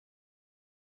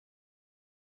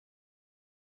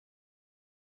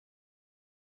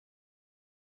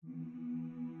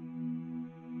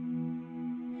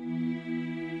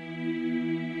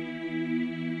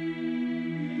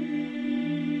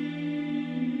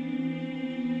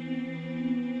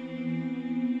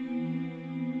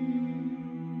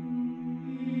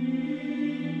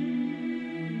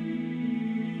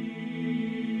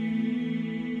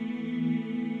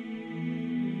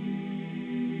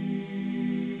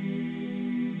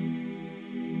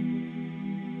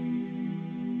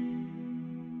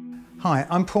Hi,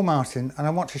 I'm Paul Martin and I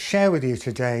want to share with you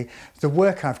today the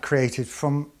work I've created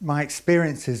from my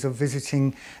experiences of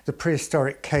visiting the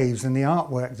prehistoric caves and the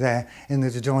artwork there in the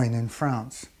Dordogne in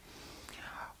France.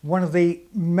 One of the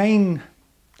main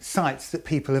sites that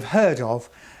people have heard of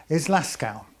is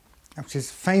Lascaux, which is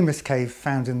a famous cave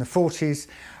found in the 40s,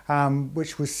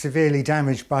 which was severely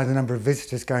damaged by the number of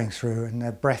visitors going through, and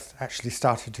their breath actually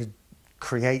started to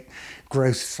create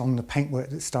growths on the paintwork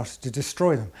that started to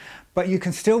destroy them. But you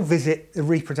can still visit the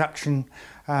reproduction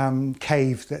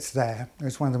cave that's there.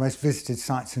 It's one of the most visited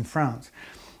sites in France,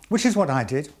 which is what I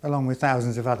did, along with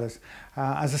thousands of others,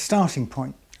 as a starting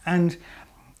point. And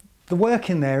the work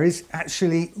in there is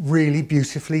actually really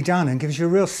beautifully done and gives you a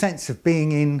real sense of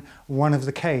being in one of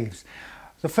the caves.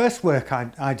 The first work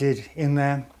I did in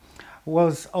there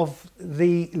was of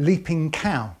the leaping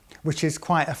cow, which is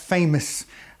quite a famous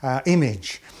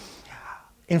image.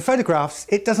 In photographs,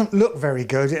 it doesn't look very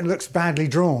good. It looks badly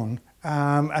drawn,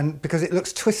 and because it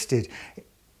looks twisted.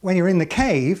 When you're in the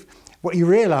cave, what you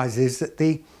realise is that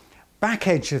the back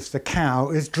edge of the cow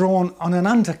is drawn on an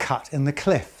undercut in the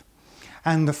cliff,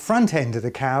 and the front end of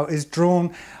the cow is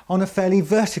drawn on a fairly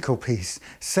vertical piece.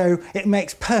 So it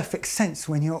makes perfect sense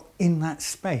when you're in that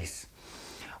space.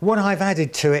 What I've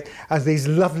added to it are these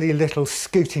lovely little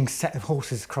scooting set of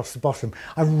horses across the bottom.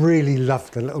 I really love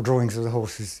the little drawings of the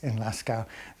horses in Lascaux.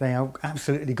 They are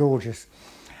absolutely gorgeous.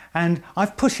 And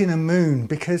I've put in a moon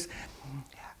because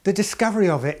the discovery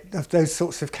of those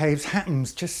sorts of caves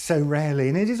happens just so rarely,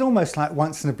 and it is almost like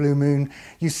once in a blue moon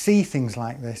you see things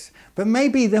like this. But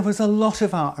maybe there was a lot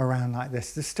of art around like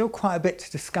this. There's still quite a bit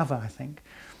to discover, I think.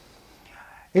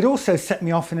 It also set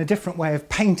me off in a different way of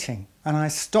painting, and I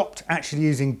stopped actually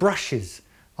using brushes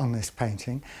on this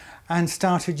painting and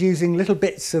started using little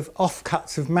bits of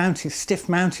offcuts of stiff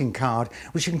mounting card,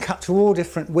 which you can cut to all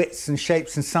different widths and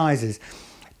shapes and sizes,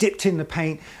 dipped in the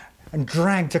paint and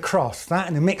dragged across that,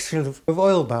 and a mixture of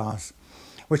oil bars,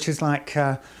 which is like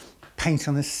paint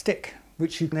on a stick,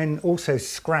 which you can then also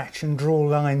scratch and draw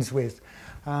lines with,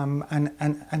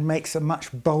 and makes a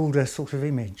much bolder sort of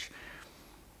image.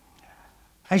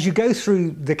 As you go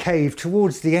through the cave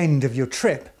towards the end of your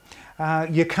trip,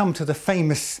 you come to the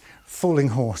famous falling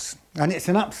horse, and it's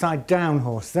an upside down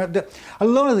horse. A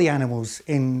lot of the animals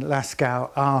in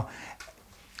Lascaux are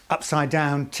upside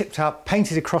down, tipped up,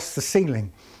 painted across the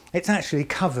ceiling. It's actually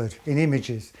covered in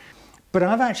images. But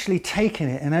I've actually taken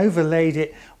it and overlaid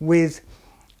it with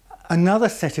another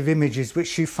set of images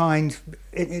which you find,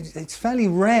 it's fairly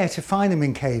rare to find them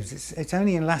in caves. It's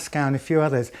only in Lascaux and a few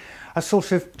others. A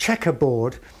sort of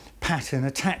checkerboard pattern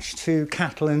attached to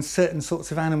cattle and certain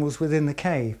sorts of animals within the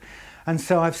cave. And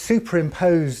so I've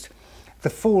superimposed the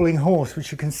falling horse,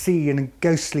 which you can see in a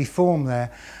ghostly form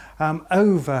there,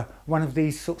 over one of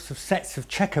these sorts of sets of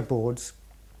checkerboards.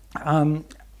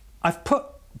 I've put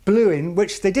blue in,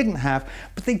 which they didn't have,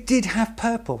 but they did have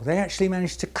purple. They actually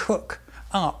managed to cook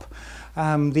up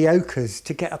the ochres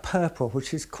to get a purple,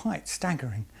 which is quite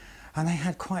staggering. And they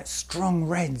had quite strong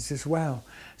reds as well.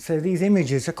 So these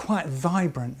images are quite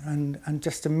vibrant and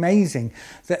just amazing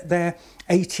that they're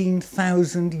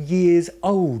 18,000 years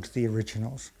old, the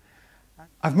originals.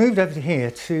 I've moved over to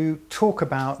here to talk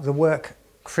about the work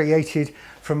created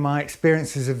from my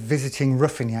experiences of visiting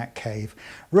Ruffignac Cave.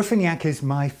 Ruffignac is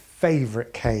my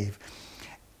favourite cave.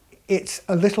 It's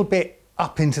a little bit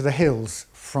up into the hills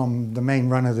from the main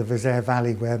run of the Vézère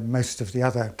Valley, where most of the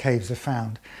other caves are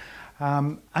found.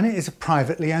 And it is a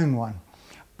privately owned one,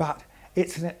 but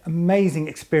it's an amazing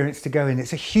experience to go in.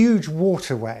 It's a huge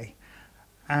waterway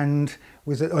and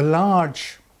with a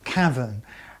large cavern,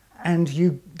 and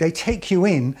they take you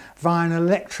in via an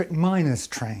electric miner's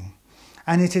train,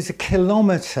 and it is a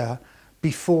kilometre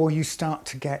before you start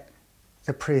to get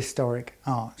the prehistoric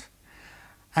art.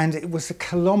 And it was a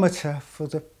kilometre for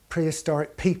the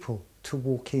prehistoric people to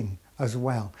walk in as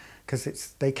well, because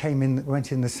they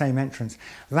went in the same entrance.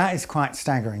 That is quite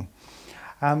staggering.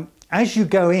 As you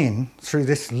go in through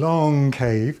this long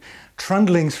cave,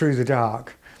 trundling through the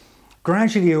dark,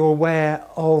 gradually you're aware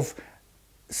of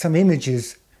some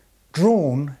images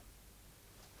drawn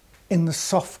in the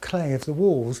soft clay of the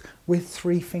walls with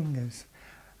 3 fingers.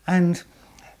 And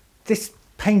this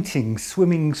painting,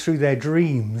 Swimming Through Their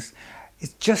Dreams,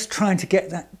 is just trying to get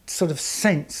that sort of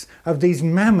sense of these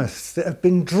mammoths that have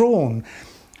been drawn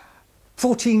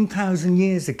 14,000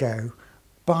 years ago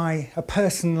by a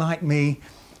person like me,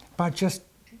 by just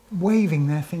waving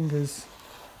their fingers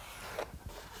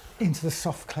into the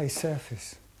soft clay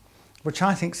surface, which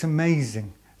I think is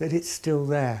amazing that it's still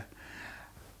there.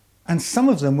 And some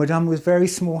of them were done with very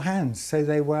small hands, so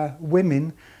they were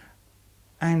women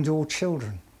and or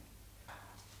children.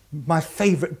 My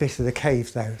favourite bit of the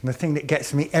cave though, and the thing that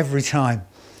gets me every time,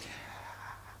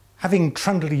 having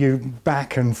trundled you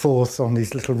back and forth on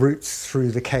these little routes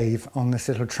through the cave on this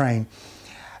little train,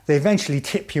 they eventually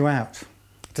tip you out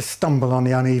to stumble on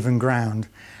the uneven ground.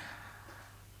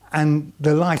 And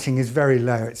the lighting is very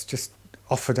low, it's just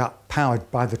offered up,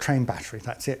 powered by the train battery,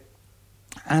 that's it.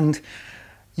 And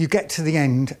you get to the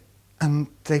end and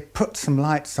they put some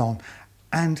lights on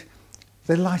and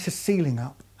they light a ceiling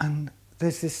up, and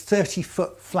there's this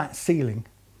 30-foot flat ceiling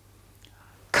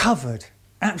covered,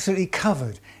 absolutely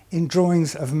covered in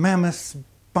drawings of mammoths,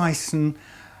 bison,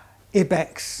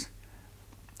 ibex,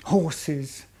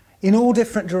 horses, in all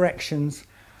different directions,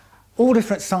 all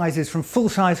different sizes, from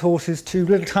full-size horses to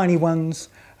little tiny ones.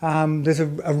 There's a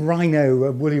rhino,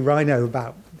 a woolly rhino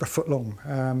about a foot long.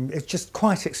 It's just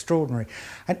quite extraordinary.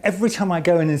 And every time I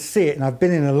go in and see it, and I've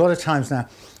been in a lot of times now,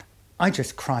 I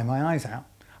just cry my eyes out.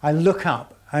 I look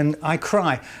up and I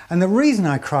cry. And the reason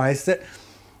I cry is that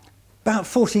about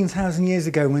 14,000 years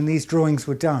ago, when these drawings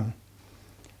were done,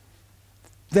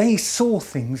 they saw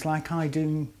things like I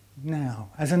do now.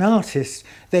 As an artist,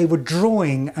 they were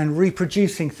drawing and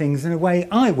reproducing things in a way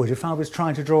I would if I was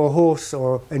trying to draw a horse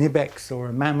or an ibex or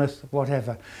a mammoth,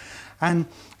 whatever. And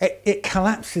it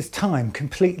collapses time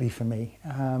completely for me.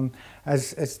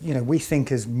 As you know, we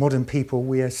think as modern people,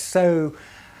 we are so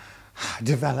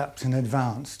developed and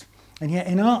advanced. And yet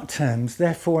in art terms,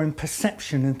 therefore in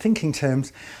perception and thinking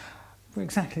terms, we're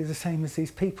exactly the same as these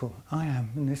people. I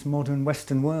am in this modern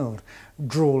Western world,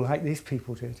 draw like these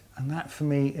people did. And that for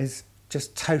me is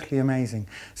just totally amazing.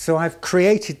 So I've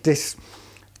created this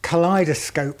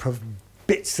kaleidoscope of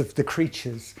bits of the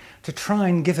creatures to try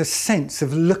and give a sense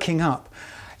of looking up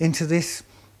into this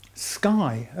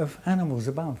sky of animals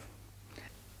above.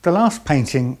 The last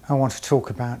painting I want to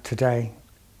talk about today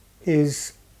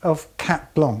is of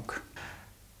Cat Blanc.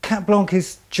 Cat Blanc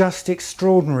is just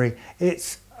extraordinary.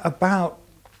 It's about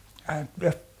a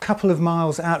couple of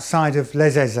miles outside of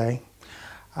Les Essais,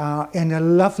 in a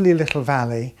lovely little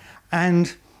valley,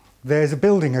 and there's a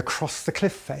building across the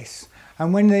cliff face.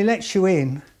 And when they let you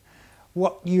in,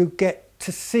 what you get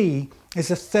to see is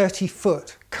a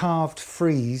 30-foot carved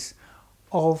frieze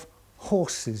of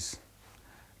horses,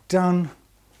 done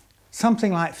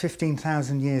something like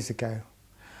 15,000 years ago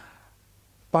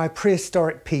by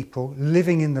prehistoric people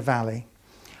living in the valley,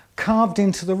 carved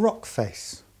into the rock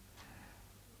face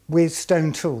with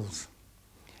stone tools.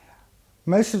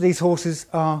 Most of these horses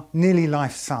are nearly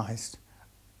life-sized,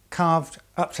 carved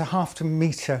up to half a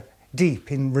metre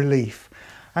deep in relief,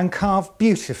 and carved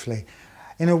beautifully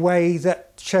in a way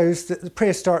that shows that the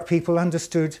prehistoric people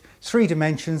understood three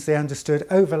dimensions. They understood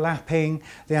overlapping,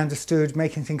 they understood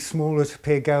making things smaller to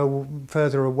appear go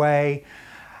further away,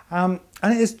 and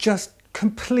it is just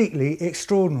completely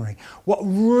extraordinary. What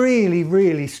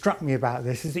really struck me about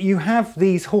this is that you have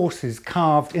these horses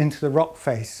carved into the rock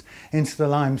face, into the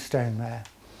limestone there,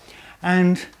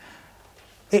 and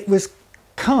it was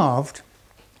carved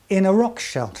in a rock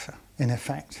shelter, in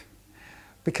effect,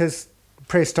 because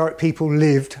prehistoric people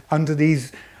lived under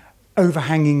these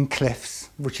overhanging cliffs,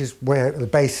 which is where the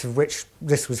base of which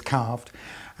this was carved.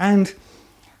 And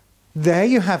there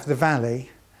you have the valley,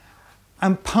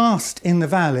 and past in the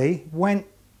valley went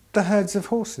the herds of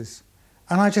horses.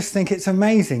 And I just think it's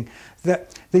amazing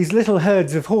that these little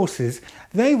herds of horses,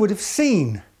 they would have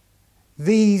seen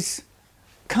these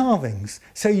carvings.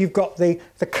 So you've got the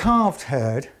carved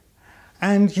herd,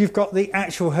 and you've got the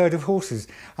actual herd of horses.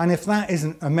 And if that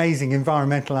isn't amazing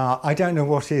environmental art, I don't know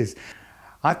what is.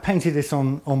 I've painted this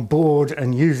on board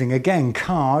and using, again,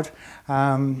 card,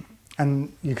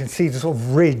 and you can see the sort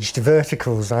of ridged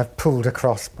verticals I've pulled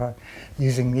across by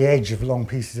using the edge of long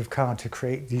pieces of card to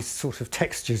create these sort of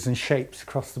textures and shapes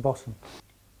across the bottom.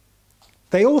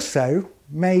 They also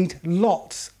made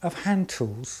lots of hand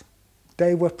tools.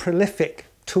 They were prolific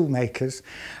tool makers,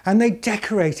 and they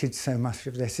decorated so much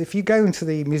of this. If you go into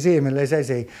the museum in Les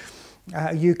Essais,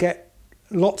 you get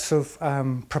lots of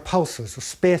propulsors or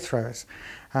spear throwers,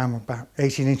 about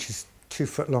 18 inches, 2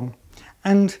 foot long,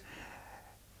 and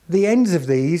the ends of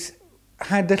these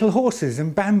had little horses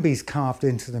and Bambis carved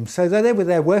into them. So they were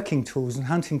their working tools and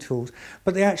hunting tools,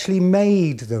 but they actually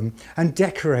made them and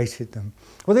decorated them.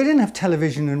 Well, they didn't have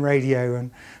television and radio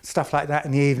and stuff like that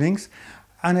in the evenings.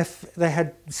 And if they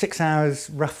had 6 hours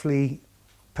roughly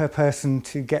per person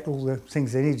to get all the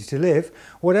things they needed to live,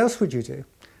 what else would you do?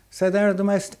 So they're the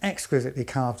most exquisitely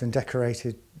carved and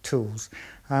decorated tools.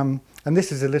 And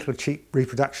this is a little cheap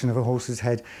reproduction of a horse's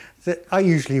head that I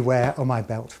usually wear on my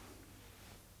belt.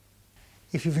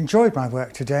 If you've enjoyed my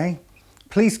work today,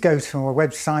 please go to our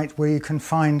website where you can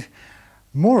find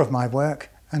more of my work,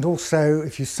 and also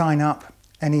if you sign up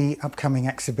any upcoming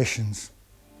exhibitions.